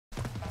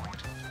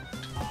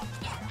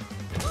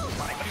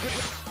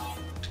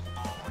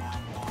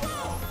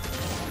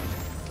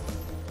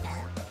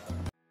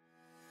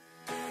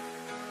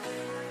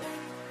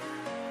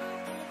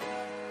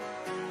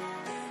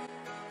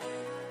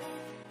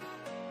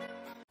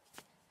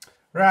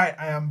Right,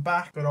 I am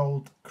back. Good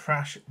old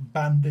Crash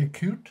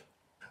Bandicoot,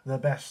 the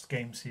best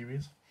game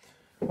series.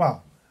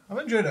 Well, I've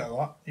enjoyed it a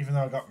lot, even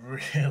though I got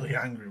really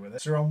angry with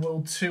it. So we're on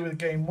World 2 with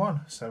Game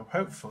 1, so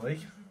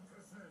hopefully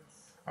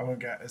I won't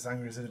get as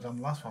angry as I did on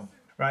the last one.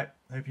 Right,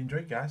 hope you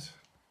enjoyed, guys.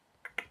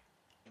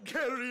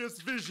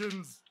 Curious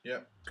visions!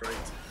 Yep,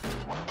 great.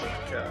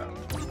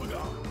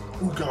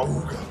 Ooga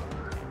Ooga.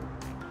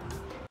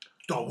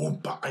 The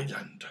Wumpa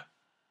Island.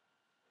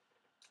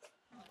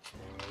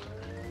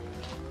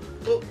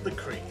 Up the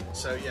creek.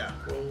 So yeah,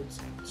 World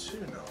 2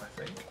 now, I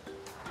think.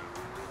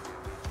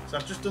 So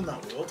I've just done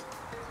that world.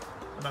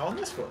 And now on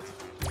this world.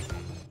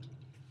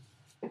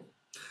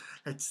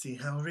 Let's see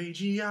how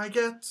ragey I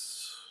get.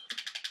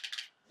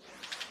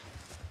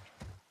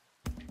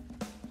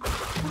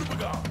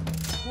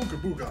 Ooga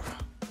booga.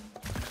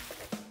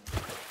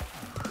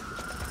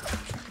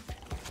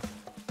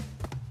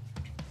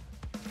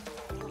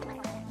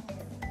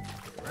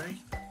 Right.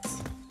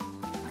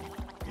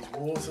 These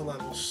water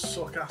levels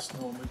suck ass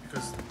normally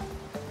because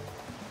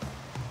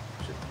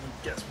shit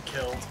gets me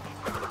killed.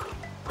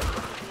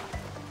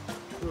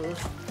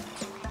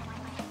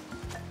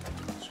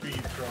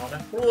 Speed piranha.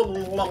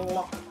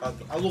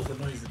 I love the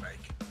noise they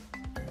make.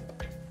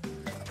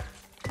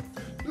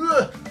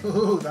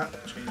 Oh, that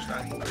changed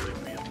angle really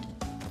weird.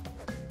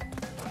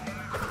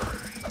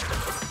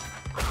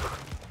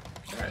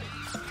 Okay.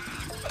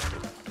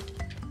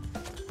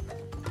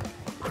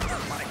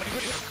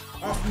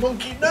 Off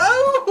monkey,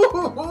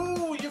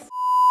 no! You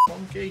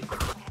monkey.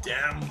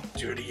 Damn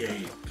dirty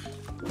ape.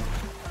 Want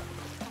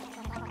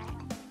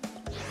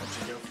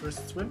to go for a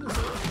swim as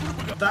well?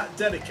 That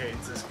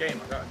dedicated to this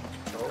game, I got a new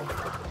controller.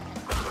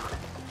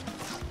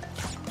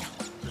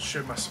 To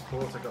show my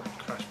support, I got the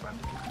Crash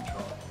Bandicoot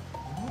controller.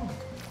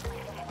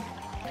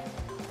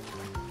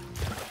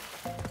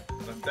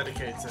 I'm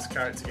dedicated to this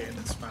character getting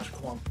in Smash.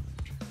 Come on.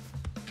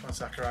 Come on,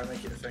 Sakurai,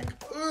 make it a thing.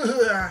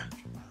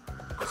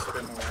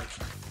 Spin my way.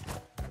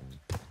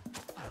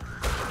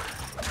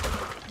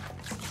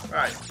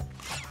 Right.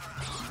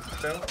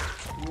 Don't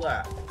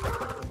let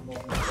them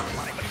all...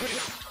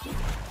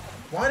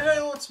 Why did I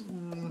auto...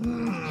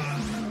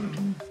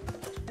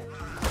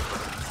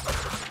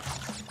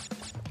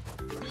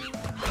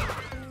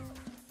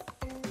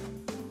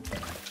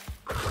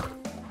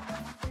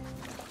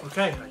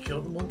 Okay, I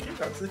killed the monkey,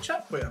 got to the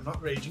checkpoint. I'm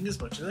not raging as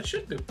much as I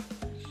should do.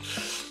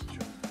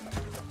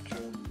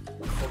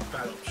 Fuck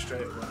that up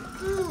straight away.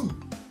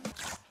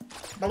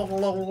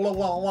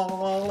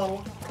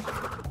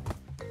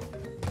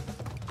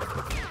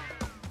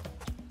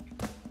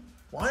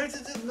 Why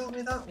did it knock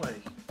me that way?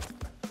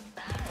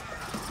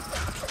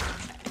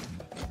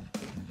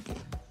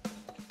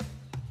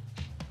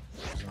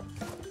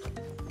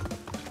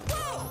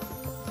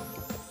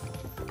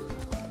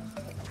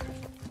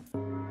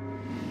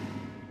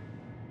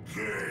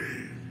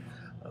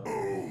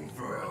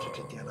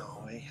 Again,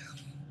 are we?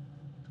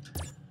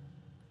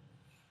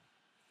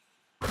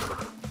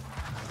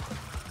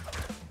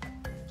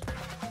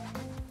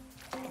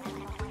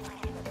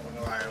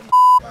 Oh, I am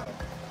battle.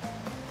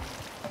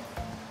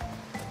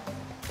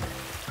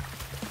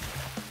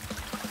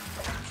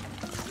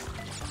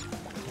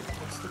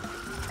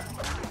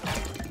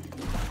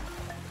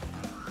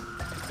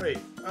 Wait,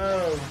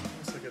 oh,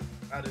 looks like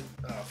I did.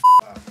 Oh,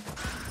 that.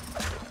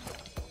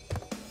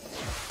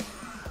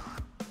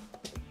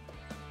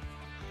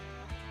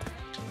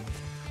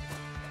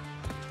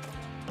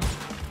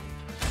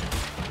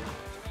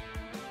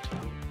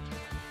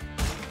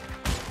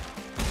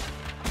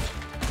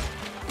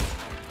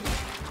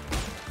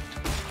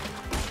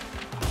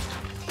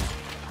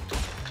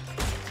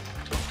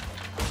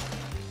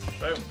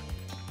 Boom.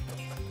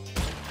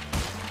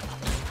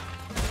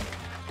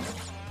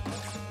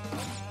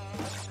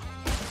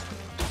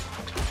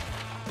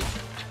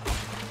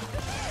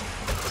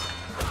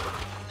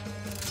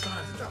 God, I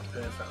did that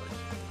perfectly.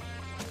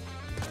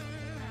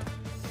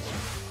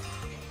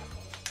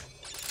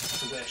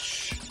 It's a wish.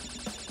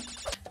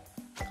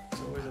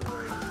 It's always a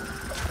way.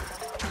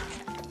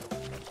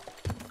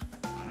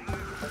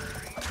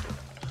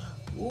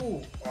 Ooh,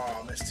 oh,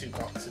 I missed 2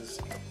 boxes.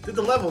 Did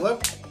the level though.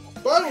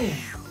 Boom!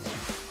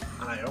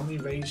 And I only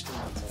raged a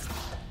little.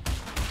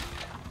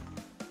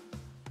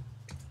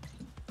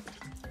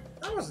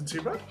 That wasn't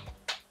too bad.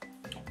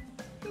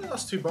 He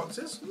lost 2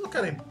 boxes. Look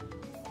at him.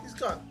 He's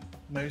got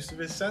most of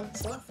his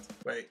sense left.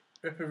 Wait,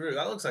 Ripperoo,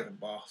 that looks like a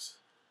boss.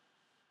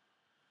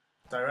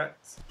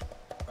 Direct.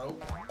 Oh.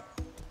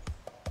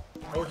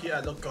 Oh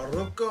yeah, look,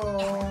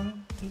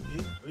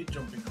 we're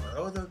jumping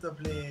all over the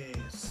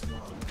place.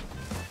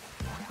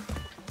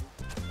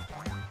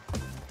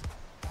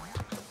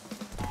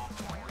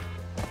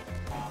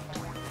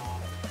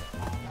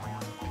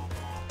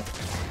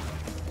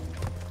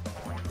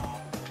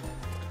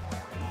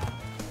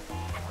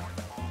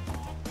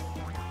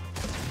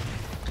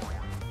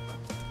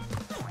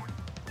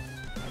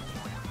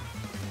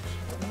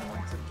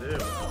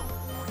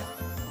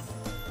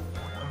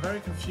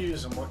 very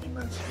confused on what you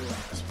meant to do on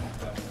this one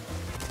though.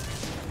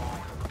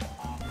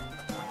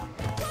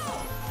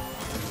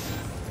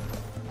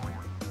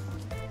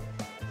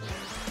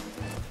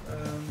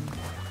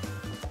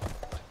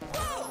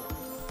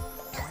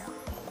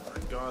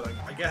 God,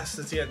 I guess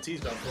the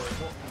TNT's gone for it.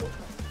 What?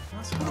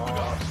 That's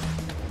hard.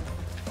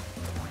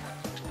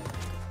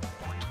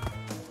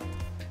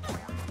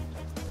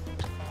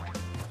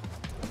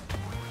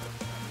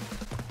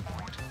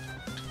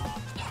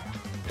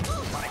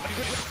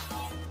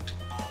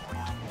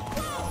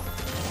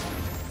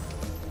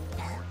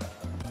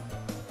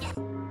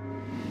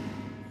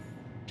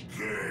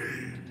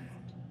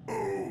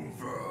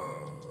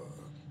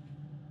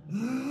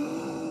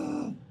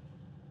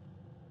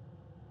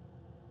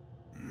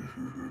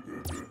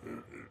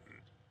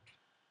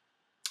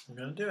 I'm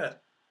gonna do it.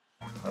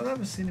 I've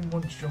never seen him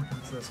once jump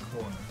into this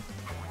corner.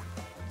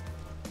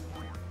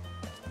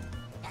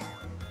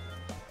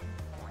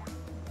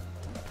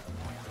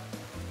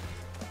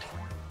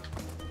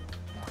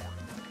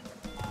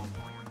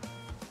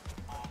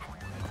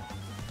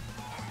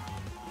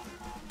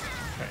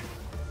 Okay.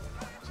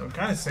 So I'm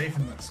kind of safe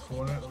in this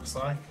corner, it looks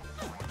like.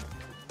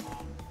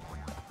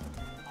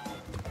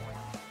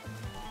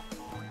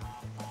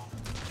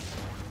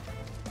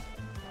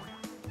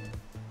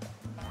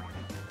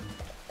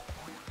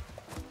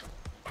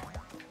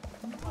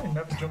 He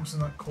never jumps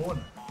in that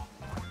corner.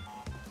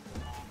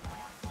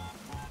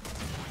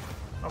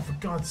 Oh, for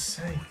God's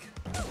sake.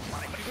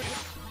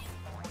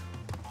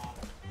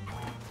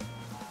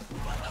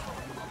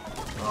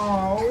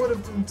 Oh, I would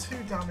have done 2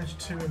 damage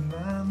to him,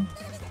 man.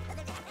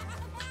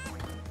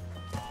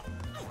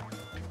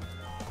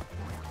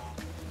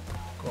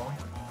 Go on.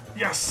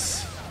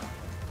 Yes!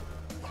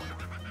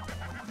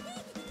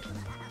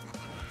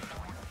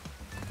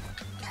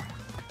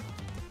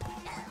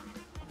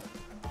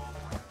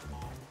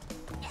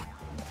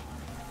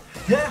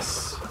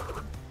 Yes!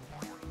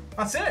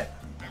 That's it!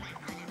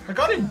 I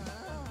got him!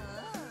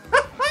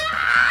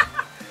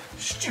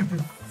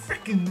 Stupid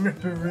freaking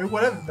ripperoo,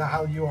 whatever the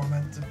hell you are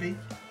meant to be.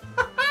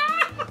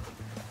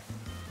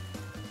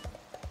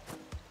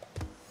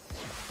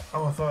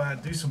 Oh, I thought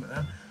I'd do something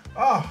then.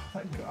 Oh,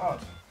 thank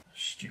God.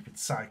 Stupid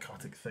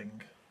psychotic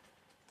thing.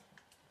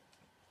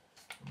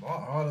 A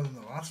lot harder than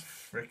the last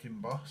freaking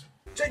boss.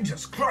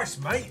 Jesus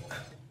Christ, mate!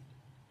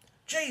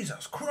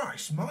 Jesus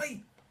Christ,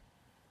 mate!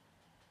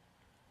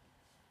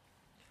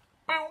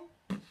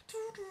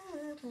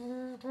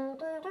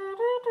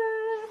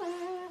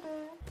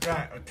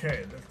 Right,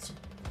 okay, let's...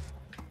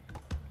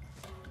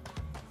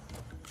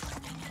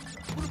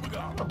 What have we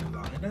got? I'm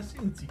blind, I see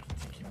the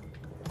tiki-tiki.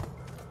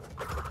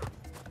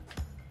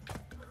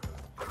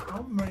 How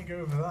am I going to go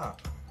over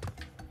that?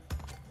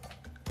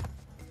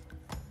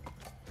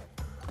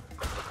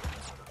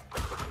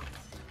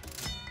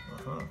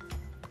 Uh-huh.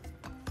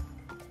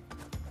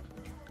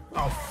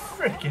 Oh,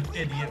 frickin'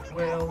 idiot,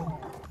 Will!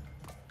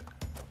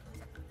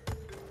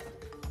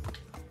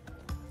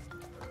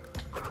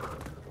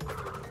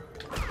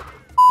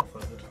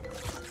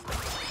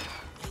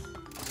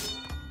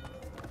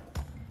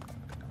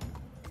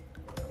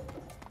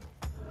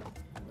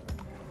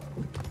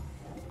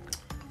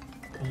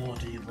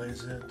 Bloody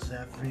lizards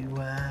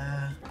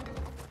everywhere.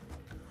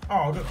 Oh,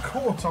 I got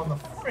caught on the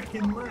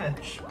freaking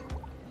ledge.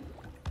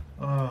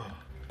 Oh.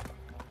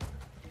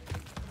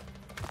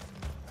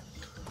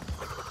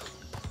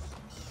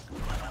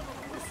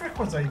 What the frick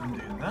was I even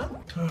doing that?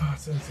 Oh,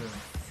 it's a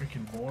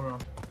freaking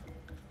moron.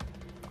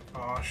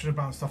 Oh, I should have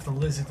bounced off the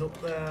lizard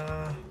up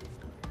there.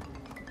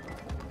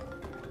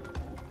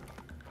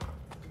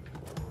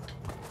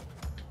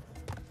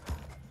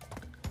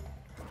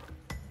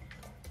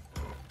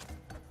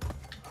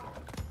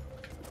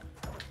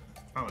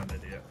 I'm an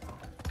idiot.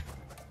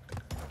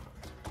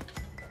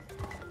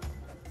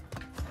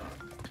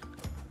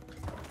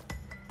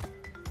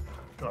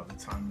 God, the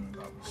timing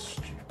of that was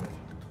stupid.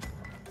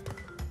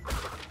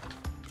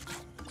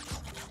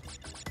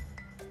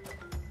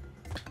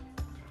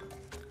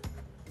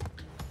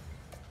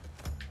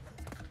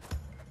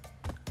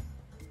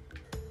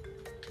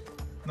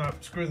 No,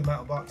 screw the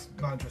metal box.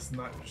 Not interested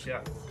in that just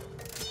yet.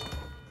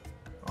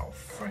 Oh,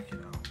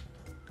 freaking hell.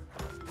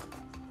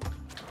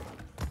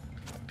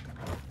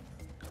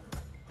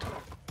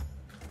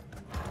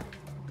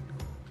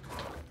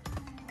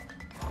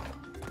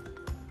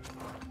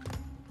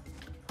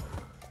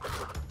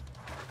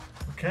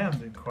 Okay, I'm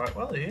doing quite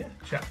well here.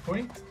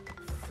 Checkpoint.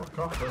 Fuck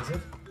off,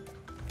 lizard.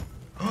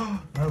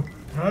 Oh, no,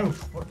 no.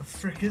 What the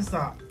frick is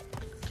that?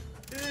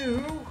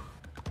 Ew.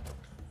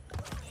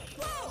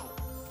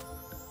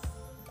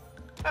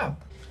 Oh.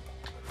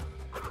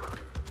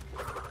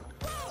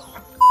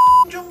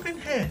 Jumping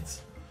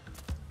hit.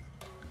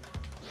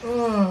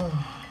 Oh,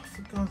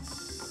 for God's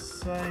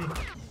sake.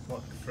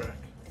 What the frick?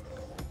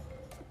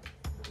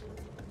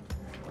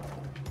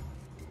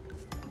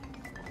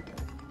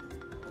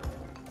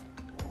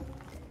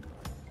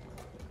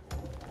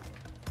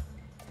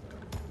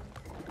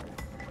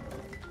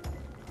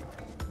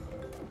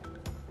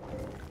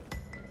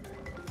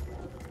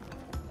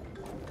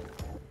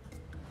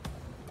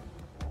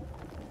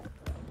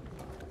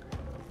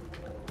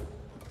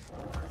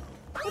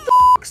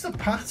 fuck's the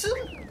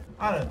pattern?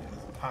 I don't think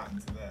there's a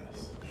pattern to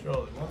this.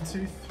 Surely. 1, 2,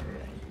 3.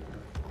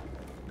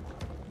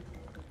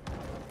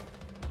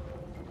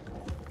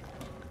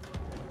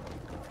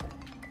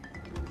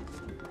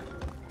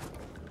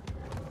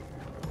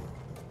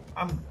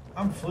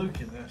 I'm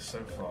fluking this so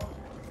far.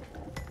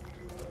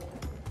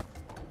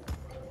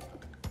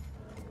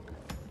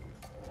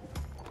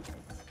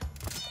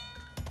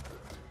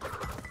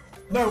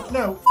 No,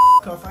 no,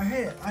 f off, I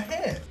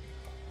hit.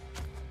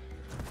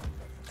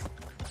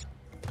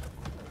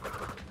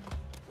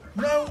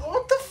 No,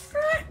 what the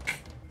frick?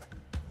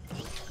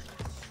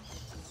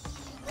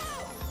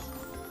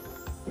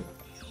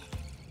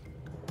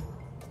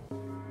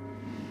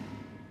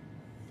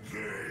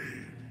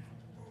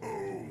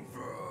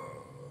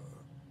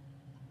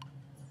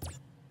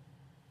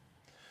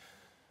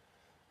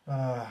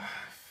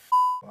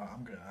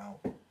 I'm going out.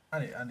 I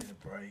need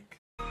a break.